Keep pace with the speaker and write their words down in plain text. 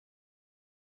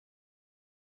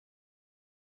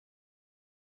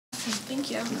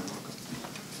Thank you.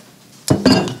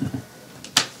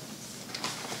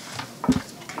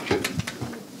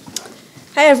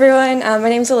 Hi everyone, my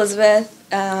name is Elizabeth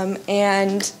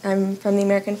and I'm from the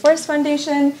American Forest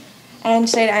Foundation, and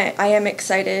today I am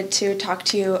excited to talk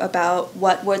to you about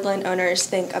what woodland owners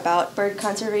think about bird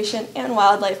conservation and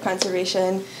wildlife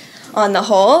conservation on the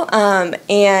whole.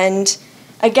 And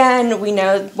again, we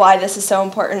know why this is so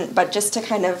important, but just to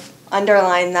kind of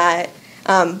underline that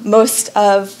most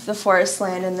of the forest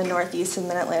land in the Northeast and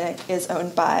Mid-Atlantic is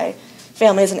owned by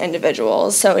families and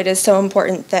individuals, so it is so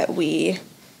important that we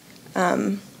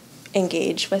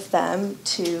engage with them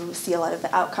to see a lot of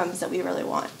the outcomes that we really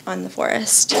want on the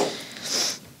forest.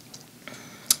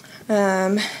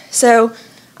 So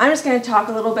I'm just going to talk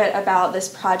a little bit about this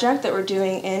project that we're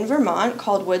doing in Vermont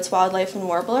called Woods, Wildlife, and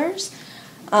Warblers,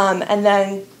 and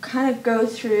then kind of go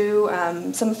through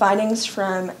some findings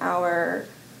from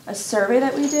a survey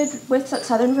that we did with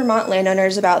Southern Vermont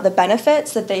landowners about the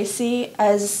benefits that they see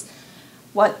as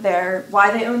why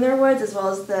they own their woods, as well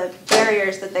as the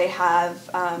barriers that they have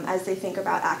as they think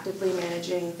about actively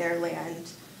managing their land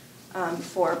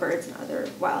for birds and other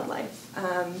wildlife.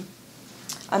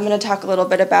 I'm going to talk a little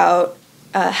bit about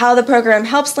how the program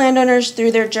helps landowners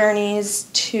through their journeys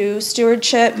to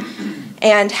stewardship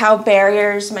and how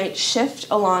barriers might shift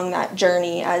along that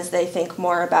journey as they think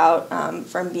more about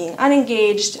from being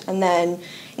unengaged and then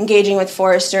engaging with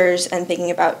foresters and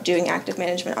thinking about doing active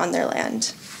management on their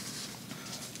land.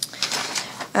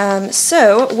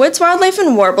 So Woods, Wildlife,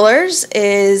 and Warblers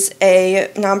is a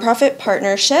nonprofit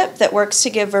partnership that works to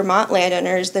give Vermont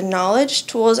landowners the knowledge,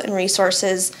 tools, and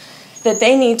resources that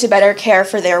they need to better care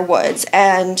for their woods.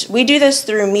 And we do this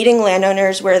through meeting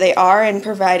landowners where they are and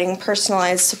providing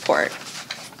personalized support.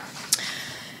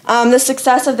 The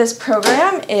success of this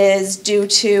program is due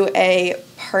to a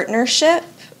partnership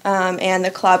and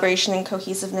the collaboration and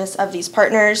cohesiveness of these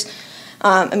partners.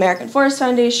 American Forest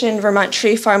Foundation, Vermont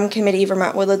Tree Farm Committee,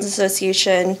 Vermont Woodlands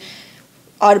Association,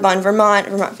 Audubon Vermont,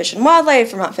 Vermont Fish and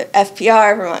Wildlife, Vermont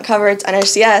FPR, Vermont Coverage,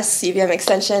 NRCS, CVM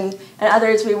Extension, and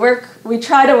others. We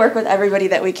try to work with everybody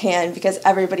that we can because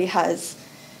everybody has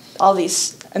all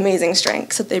these amazing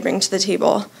strengths that they bring to the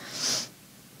table.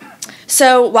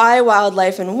 So why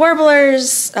wildlife and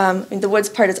warblers? The woods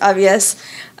part is obvious.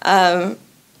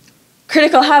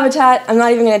 Critical habitat, I'm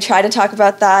not even going to try to talk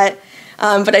about that.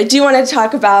 But I do want to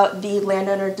talk about the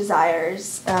landowner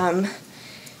desires.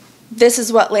 This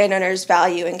is what landowners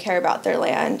value and care about their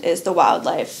land, is the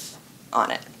wildlife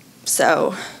on it.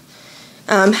 So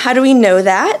how do we know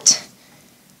that?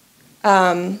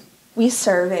 We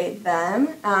surveyed them,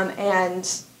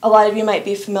 and a lot of you might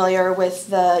be familiar with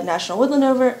the National Woodland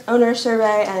Owner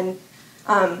Survey, and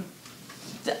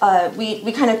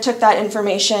we kind of took that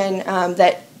information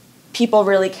that people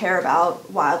really care about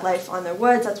wildlife on their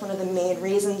woods. That's one of the main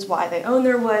reasons why they own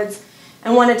their woods,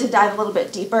 and wanted to dive a little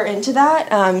bit deeper into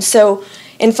that. So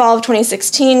in fall of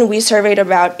 2016, we surveyed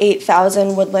about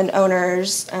 8,000 woodland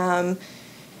owners, kind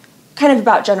of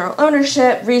about general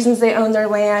ownership, reasons they own their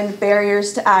land,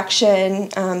 barriers to action,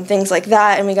 things like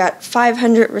that, and we got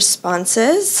 500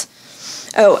 responses.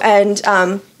 Oh, and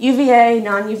UVA,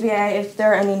 non-UVA, if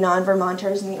there are any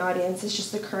non-Vermonters in the audience, it's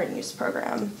just the current use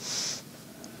program.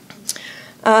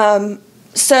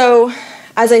 So,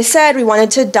 as I said, we wanted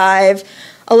to dive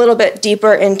a little bit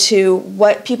deeper into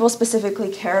what people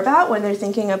specifically care about when they're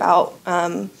thinking about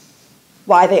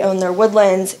why they own their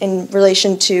woodlands in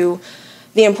relation to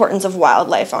the importance of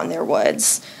wildlife on their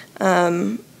woods.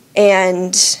 And,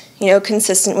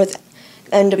 consistent with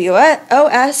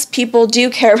NWOS, people do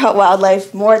care about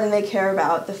wildlife more than they care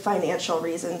about the financial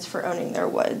reasons for owning their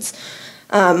woods.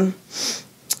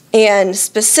 And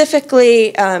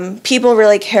specifically, people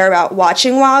really care about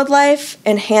watching wildlife,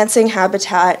 enhancing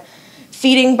habitat,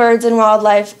 feeding birds and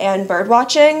wildlife, and bird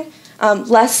watching.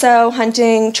 Less so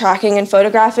hunting, tracking, and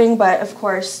photographing, but of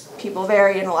course, people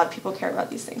vary, and a lot of people care about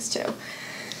these things too.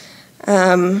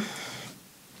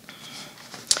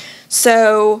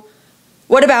 So,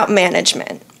 what about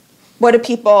management? What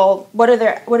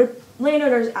are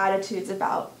landowners' attitudes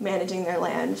about managing their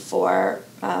land for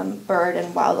bird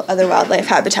and other wildlife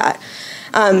habitat?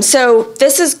 So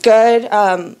this is good.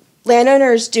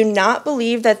 Landowners do not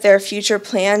believe that their future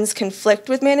plans conflict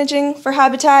with managing for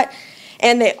habitat,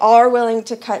 and they are willing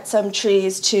to cut some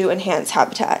trees to enhance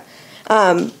habitat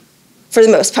for the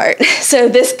most part. So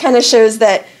this kind of shows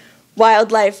that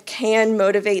wildlife can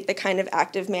motivate the kind of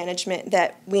active management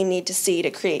that we need to see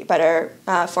to create better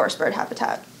forest bird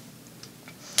habitat.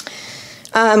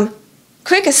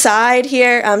 Quick aside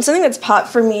here, something that's popped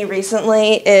for me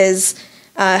recently is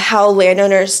how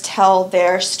landowners tell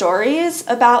their stories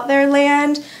about their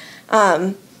land.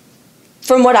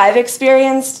 from what I've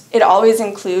experienced, it always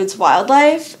includes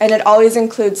wildlife, and it always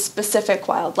includes specific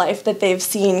wildlife that they've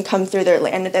seen come through their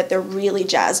land that they're really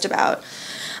jazzed about.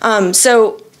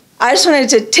 So I just wanted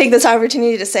to take this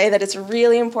opportunity to say that it's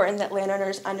really important that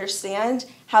landowners understand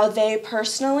how they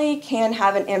personally can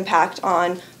have an impact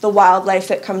on the wildlife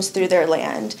that comes through their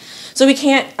land. So we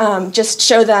can't just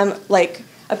show them like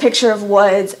a picture of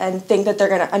woods and think that they're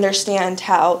going to understand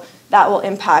how that will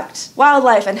impact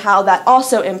wildlife and how that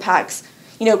also impacts,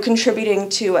 contributing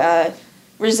to a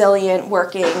resilient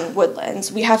working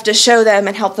woodlands. We have to show them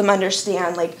and help them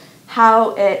understand like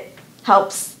how it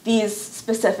helps these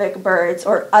specific birds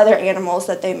or other animals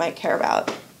that they might care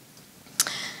about.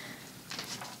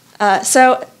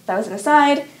 So that was an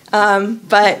aside,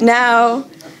 but now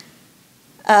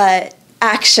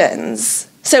actions.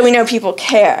 So we know people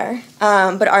care,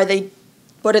 but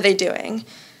what are they doing?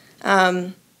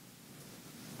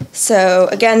 So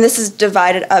again, this is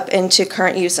divided up into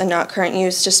current use and not current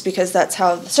use just because that's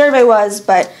how the survey was,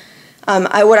 but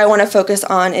what I want to focus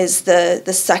on is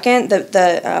the second,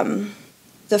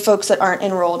 the folks that aren't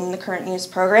enrolled in the current use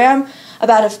program.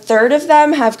 About a third of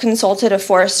them have consulted a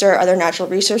forester or other natural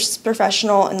resource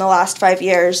professional in the last 5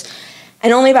 years,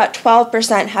 and only about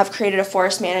 12% have created a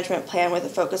forest management plan with a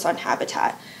focus on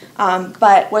habitat.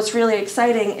 But what's really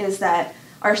exciting is that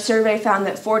our survey found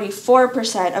that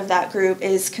 44% of that group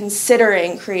is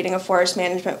considering creating a forest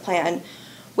management plan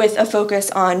with a focus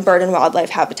on bird and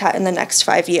wildlife habitat in the next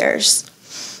 5 years.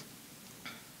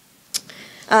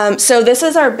 So this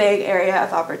is our big area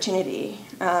of opportunity.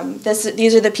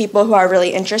 These are the people who are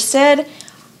really interested,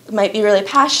 might be really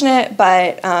passionate,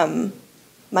 but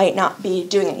might not be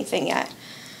doing anything yet.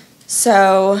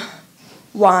 So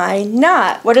why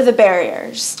not? What are the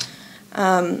barriers?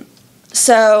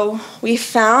 So we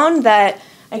found that,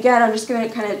 again, I'm just going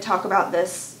to kind of talk about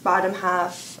this bottom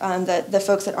half, the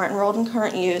folks that aren't enrolled in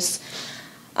current use.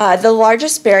 The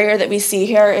largest barrier that we see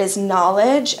here is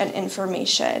knowledge and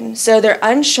information. So they're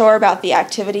unsure about the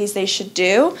activities they should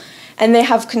do, and they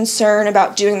have concern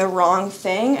about doing the wrong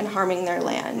thing and harming their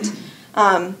land.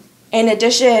 In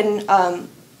addition, a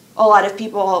lot of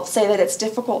people say that it's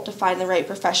difficult to find the right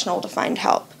professional to find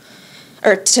help,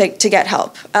 or to get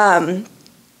help.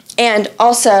 And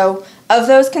also, of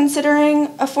those considering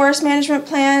a forest management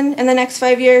plan in the next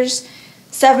 5 years,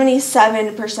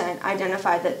 77%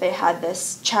 identified that they had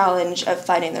this challenge of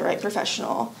finding the right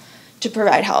professional to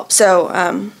provide help.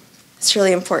 So it's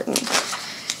really important.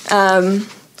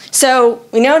 So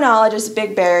we know knowledge is a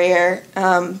big barrier,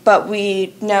 but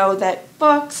we know that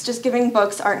just giving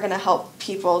books aren't going to help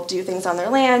people do things on their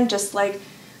land, just like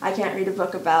I can't read a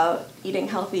book about eating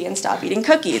healthy and stop eating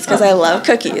cookies because I love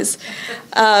cookies.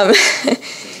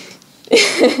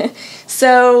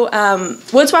 So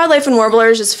Woods Wildlife and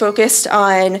Warblers is focused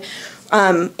on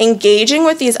engaging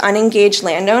with these unengaged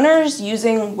landowners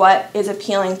using what is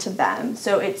appealing to them.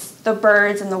 So it's the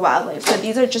birds and the wildlife. So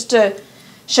these are just to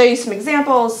show you some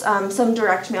examples, some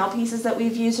direct mail pieces that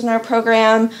we've used in our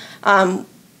program,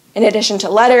 in addition to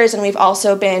letters, and we've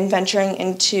also been venturing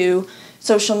into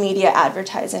social media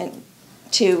advertising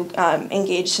to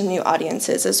engage some new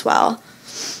audiences as well.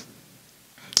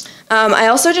 I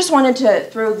also just wanted to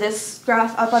throw this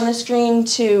graph up on the screen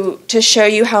to show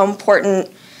you how important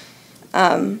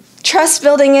trust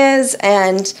building is,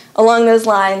 and along those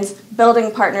lines,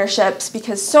 building partnerships,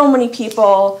 because so many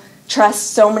people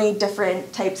trust so many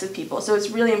different types of people. So it's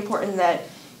really important that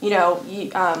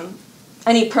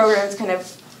any programs kind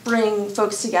of bring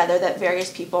folks together that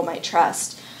various people might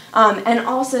trust. And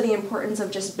also the importance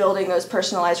of just building those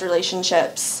personalized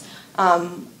relationships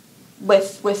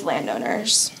with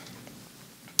landowners.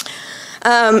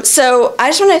 So I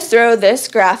just want to throw this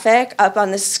graphic up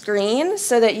on the screen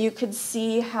so that you could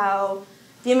see how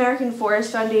the American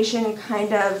Forest Foundation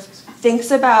kind of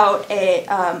thinks about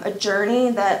a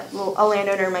journey that a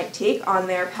landowner might take on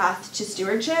their path to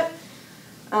stewardship.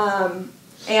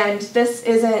 And this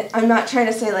isn't, I'm not trying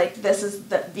to say like this is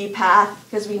the path,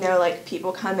 because we know like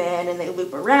people come in and they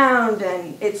loop around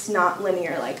and it's not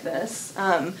linear like this.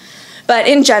 But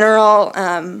in general,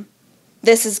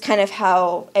 this is kind of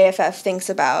how AFF thinks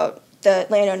about the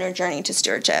landowner journey to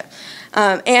stewardship.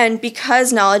 And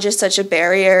because knowledge is such a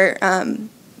barrier,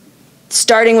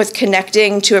 starting with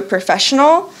connecting to a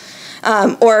professional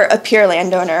or a peer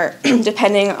landowner,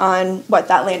 depending on what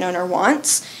that landowner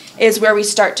wants, is where we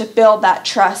start to build that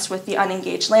trust with the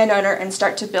unengaged landowner and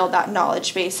start to build that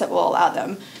knowledge base that will allow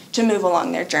them to move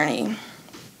along their journey.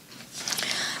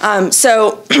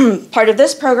 So part of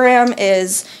this program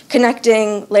is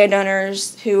connecting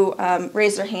landowners who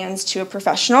raise their hands to a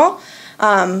professional.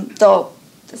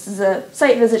 this is a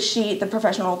site visit sheet. The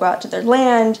professional will go out to their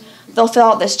land. They'll fill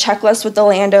out this checklist with the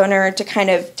landowner to kind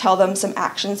of tell them some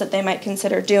actions that they might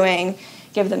consider doing,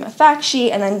 give them a fact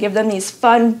sheet, and then give them these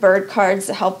fun bird cards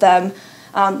to help them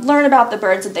learn about the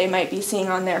birds that they might be seeing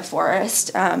on their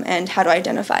forest and how to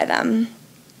identify them.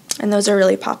 And those are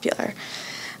really popular.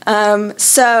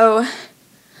 So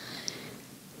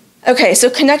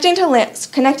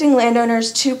connecting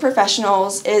landowners to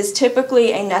professionals is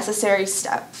typically a necessary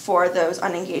step for those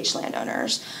unengaged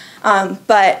landowners.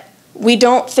 But we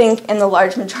don't think in the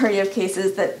large majority of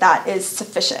cases that that is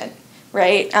sufficient,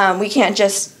 right? We can't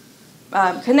just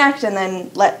connect and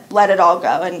then let it all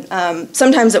go. And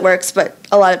sometimes it works, but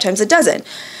a lot of times it doesn't.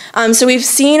 So we've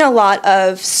seen a lot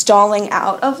of stalling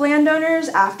out of landowners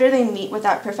after they meet with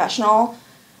that professional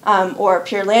or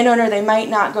peer landowner. They might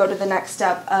not go to the next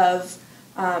step of,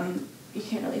 you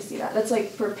can't really see that. That's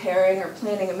like preparing or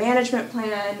planning a management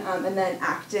plan and then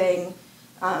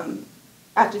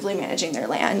actively managing their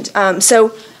land.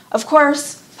 So of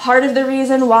course, part of the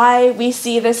reason why we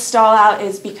see this stall out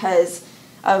is because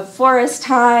of forest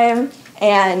time,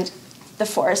 and the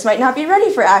forest might not be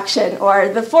ready for action, or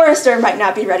the forester might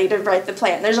not be ready to write the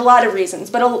plan. There's a lot of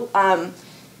reasons, but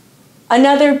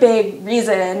another big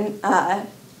reason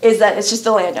is that it's just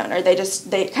the landowner. They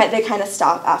kind of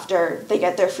stop after they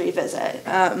get their free visit.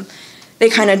 They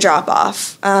kind of drop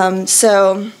off.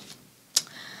 So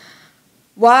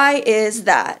why is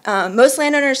that? Most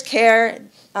landowners care.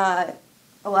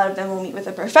 A lot of them will meet with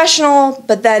a professional,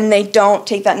 but then they don't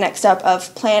take that next step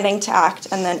of planning to act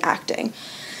and then acting.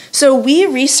 So we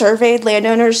resurveyed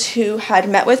landowners who had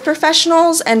met with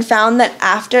professionals and found that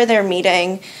after their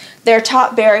meeting, their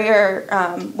top barrier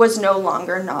was no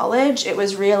longer knowledge. It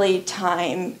was really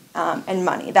time and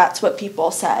money. That's what people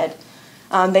said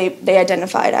they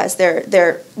identified as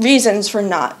their reasons for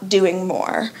not doing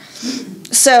more.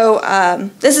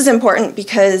 So this is important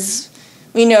because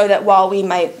we know that while we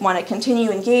might want to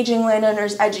continue engaging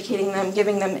landowners, educating them,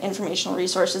 giving them informational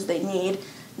resources they need,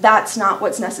 that's not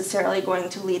what's necessarily going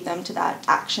to lead them to that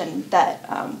action that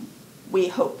we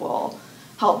hope will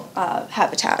help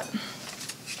habitat.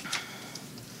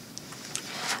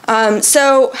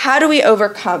 So how do we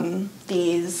overcome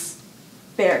these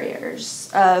barriers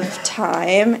of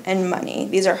time and money?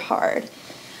 These are hard.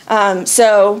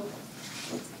 So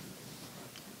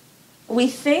we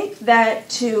think that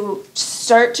to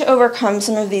start to overcome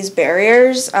some of these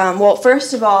barriers, well,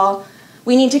 first of all,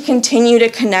 we need to continue to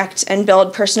connect and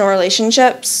build personal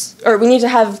relationships, or we need to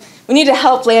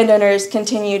help landowners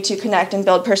continue to connect and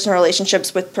build personal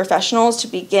relationships with professionals to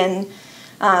begin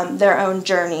their own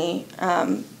journey,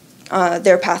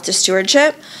 their path to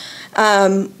stewardship.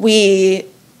 We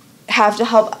have to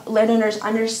help landowners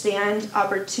understand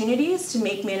opportunities to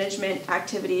make management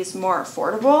activities more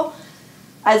affordable.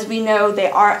 As we know, they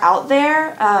are out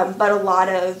there, but a lot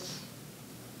of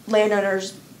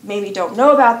landowners maybe don't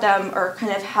know about them or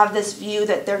kind of have this view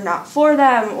that they're not for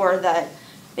them or that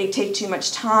they take too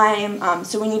much time.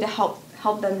 So we need to help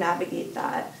them navigate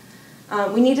that.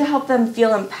 We need to help them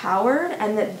feel empowered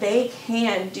and that they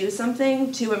can do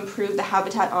something to improve the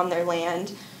habitat on their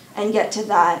land and get to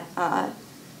that,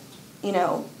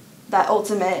 that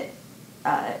ultimate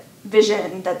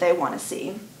vision that they want to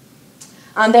see.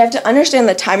 They have to understand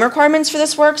the time requirements for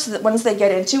this work so that once they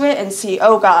get into it and see,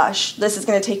 oh gosh, this is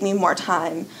going to take me more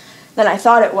time than I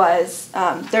thought it was,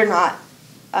 they're not,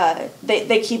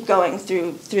 they keep going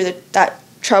through that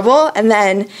trouble. And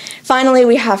then finally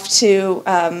we have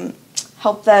to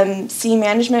help them see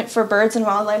management for birds and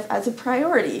wildlife as a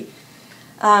priority.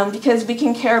 Because we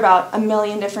can care about a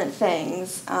million different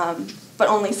things, but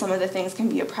only some of the things can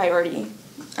be a priority.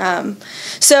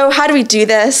 So how do we do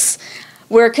this?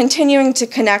 We're continuing to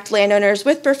connect landowners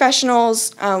with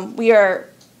professionals. We are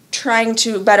trying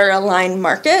to better align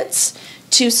markets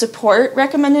to support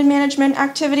recommended management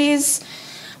activities.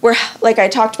 Like I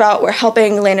talked about, we're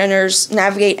helping landowners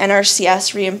navigate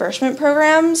NRCS reimbursement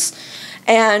programs,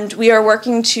 and we are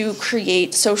working to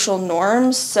create social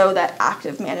norms so that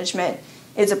active management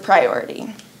is a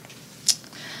priority.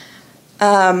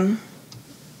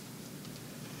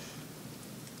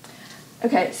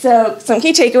 Okay, so some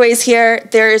key takeaways here.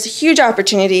 There is a huge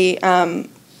opportunity.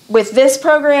 With this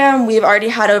program, we've already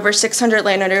had over 600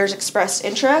 landowners express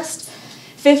interest.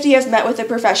 50 have met with a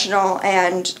professional,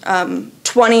 and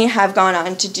 20 have gone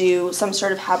on to do some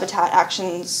sort of habitat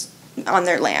actions on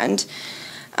their land.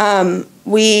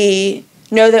 We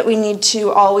know that we need to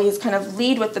always kind of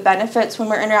lead with the benefits when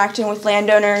we're interacting with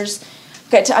landowners,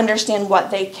 get to understand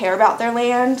what they care about their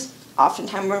land.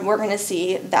 Oftentimes we're going to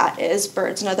see that is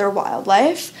birds and other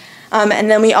wildlife.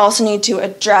 And then we also need to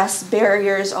address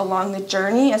barriers along the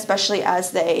journey, especially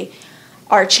as they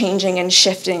are changing and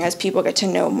shifting as people get to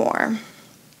know more.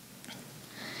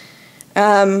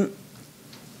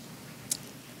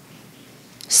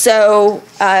 So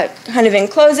kind of in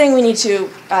closing, we need to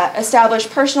establish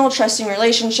personal, trusting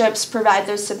relationships, provide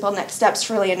those simple next steps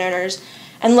for landowners,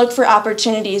 and look for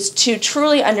opportunities to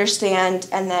truly understand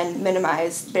and then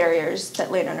minimize barriers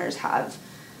that landowners have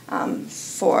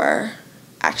for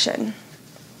action.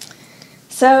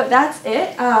 So that's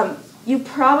it. You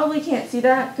probably can't see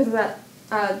that because of that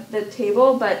the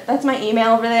table, but that's my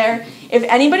email over there. If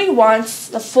anybody wants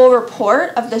the full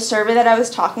report of the survey that I was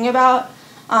talking about,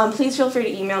 please feel free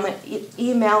to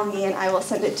email me and I will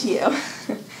send it to you.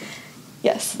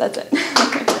 Yes, that's it.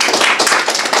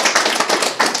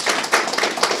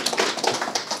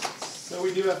 So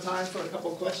we do have time for a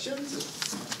couple questions.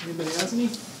 If anybody has any?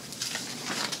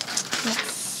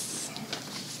 Yes.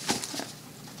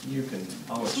 You can,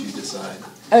 I'll let you decide.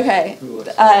 Okay,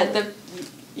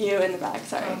 you in the back,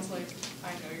 sorry. Sounds like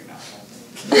I know you're not.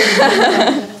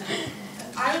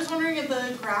 I was wondering at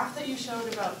the graph that you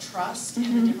showed about trust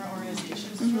in the different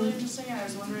organizations is really interesting, and I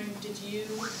was wondering, did you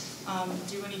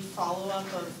do any follow-up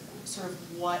of sort of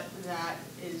what that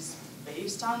is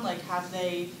based on? Like, have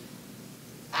they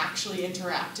actually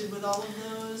interacted with all of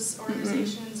those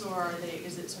organizations, or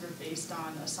is it sort of based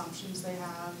on assumptions they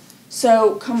have?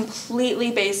 So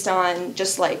completely based on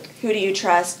just like, who do you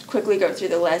trust, quickly go through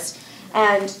the list.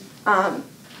 And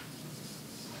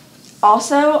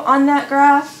also on that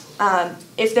graph,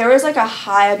 if there was like a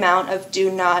high amount of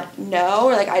do not know,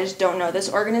 or like I just don't know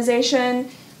this organization,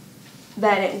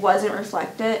 then it wasn't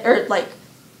reflected, or like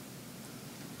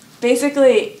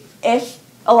basically if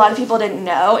a lot of people didn't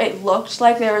know, it looked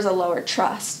like there was a lower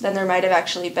trust than there might have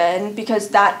actually been, because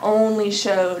that only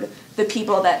showed the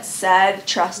people that said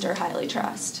trust or highly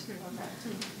trust.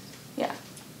 Yeah.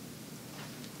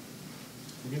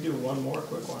 You can do one more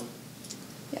quick one.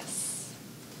 Yes.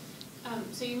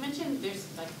 So you mentioned there's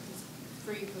like this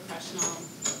free professional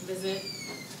visit,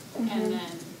 and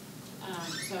then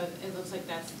so it looks like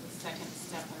that's the second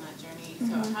step on that journey.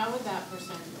 So how would that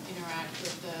person interact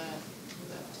with the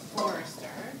forester?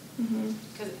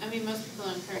 Because I mean, most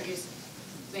people in current use,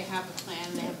 they have a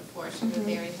plan, they have a forester that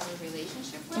they already have a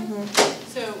relationship with.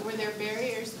 So were there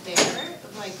barriers there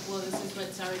of like, well, this is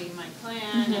what's already in my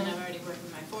plan, and I've already worked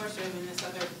with my forester. I mean, this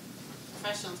other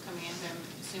professional's coming in, I'm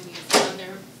assuming it's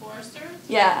another forester?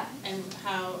 Yeah. And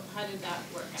how did that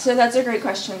work out? So that's a great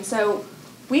question. So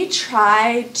we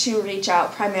try to reach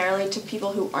out primarily to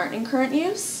people who aren't in current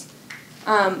use,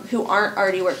 who aren't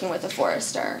already working with a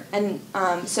forester. And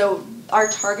so our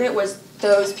target was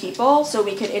those people, so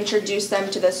we could introduce them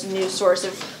to this new source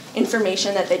of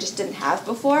information that they just didn't have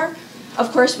before.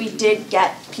 Of course, we did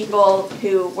get people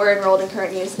who were enrolled in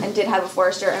current use and did have a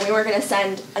forester, and we were going to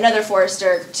send another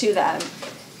forester to them,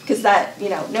 because that, you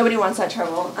know, nobody wants that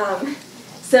trouble.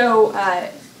 So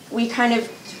we kind of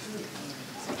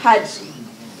had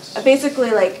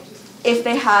basically like, if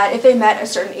they met a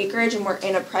certain acreage and were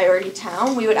in a priority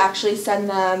town, we would actually send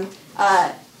them.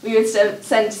 We would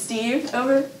send Steve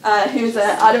over, who's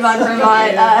an Audubon,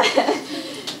 Vermont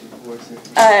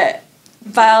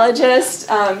biologist,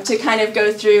 to kind of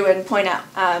go through and point out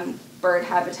bird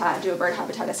habitat, do a bird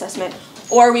habitat assessment,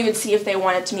 or we would see if they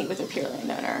wanted to meet with a peer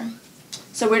landowner.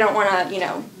 So we don't want to, you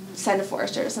know, send a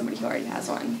forester to somebody who already has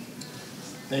one.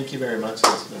 Thank you very much,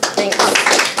 Elizabeth.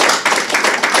 Thanks.